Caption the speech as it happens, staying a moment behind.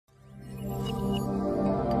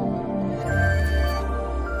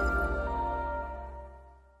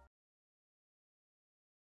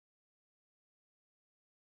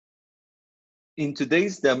In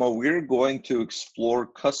today's demo, we're going to explore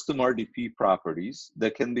custom RDP properties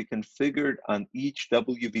that can be configured on each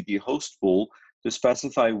WVD host pool to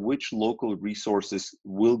specify which local resources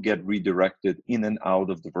will get redirected in and out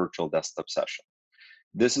of the virtual desktop session.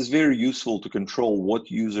 This is very useful to control what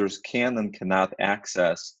users can and cannot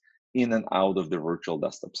access in and out of the virtual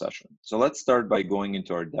desktop session. So let's start by going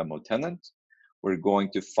into our demo tenant. We're going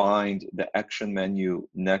to find the action menu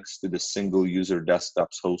next to the single user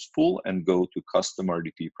desktop's host pool and go to custom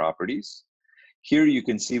RDP properties. Here you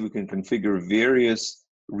can see we can configure various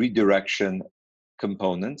redirection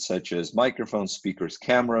components such as microphones, speakers,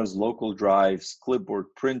 cameras, local drives, clipboard,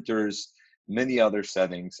 printers, many other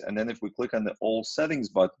settings. And then if we click on the all settings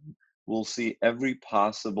button, we'll see every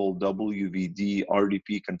possible WVD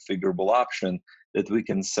RDP configurable option that we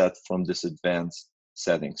can set from this advanced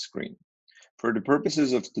settings screen. For the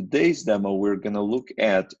purposes of today's demo, we're going to look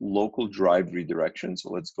at local drive redirection.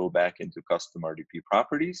 So let's go back into custom RDP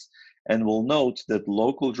properties, and we'll note that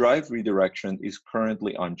local drive redirection is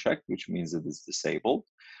currently unchecked, which means that it's disabled.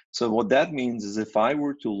 So what that means is if I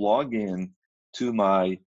were to log in to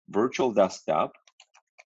my virtual desktop,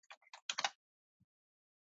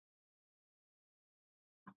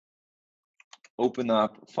 open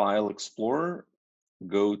up File Explorer,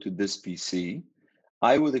 go to this PC,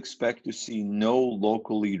 I would expect to see no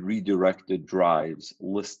locally redirected drives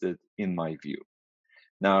listed in my view.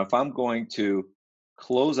 Now, if I'm going to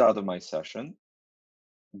close out of my session,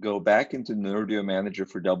 go back into Nerdio Manager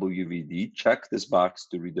for WVD, check this box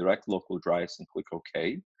to redirect local drives and click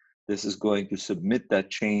OK. This is going to submit that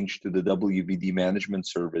change to the WVD management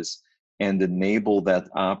service and enable that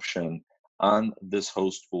option on this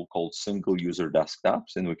host pool called single user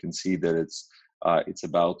desktops. And we can see that it's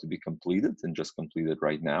about to be completed and just completed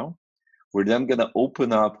right now. We're then going to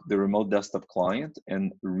open up the remote desktop client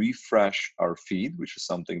and refresh our feed, which is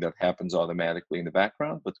something that happens automatically in the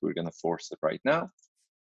background, but we're going to force it right now.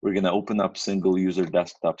 We're going to open up single user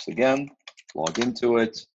desktops again, log into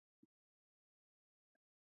it.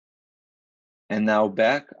 And now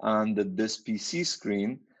back on this PC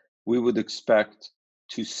screen, we would expect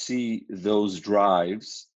to see those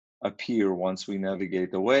drives appear once we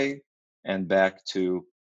navigate away and back to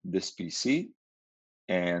this PC.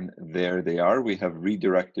 And there they are. We have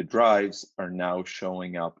redirected drives are now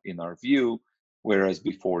showing up in our view, whereas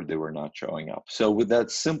before they were not showing up. So with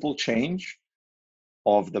that simple change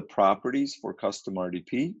of the properties for custom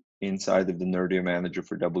RDP inside of the Nerdio Manager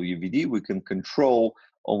for WVD, we can control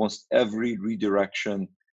almost every redirection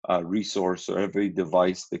resource or every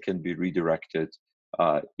device that can be redirected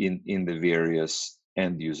in the various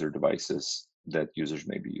end user devices that users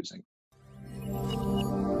may be using.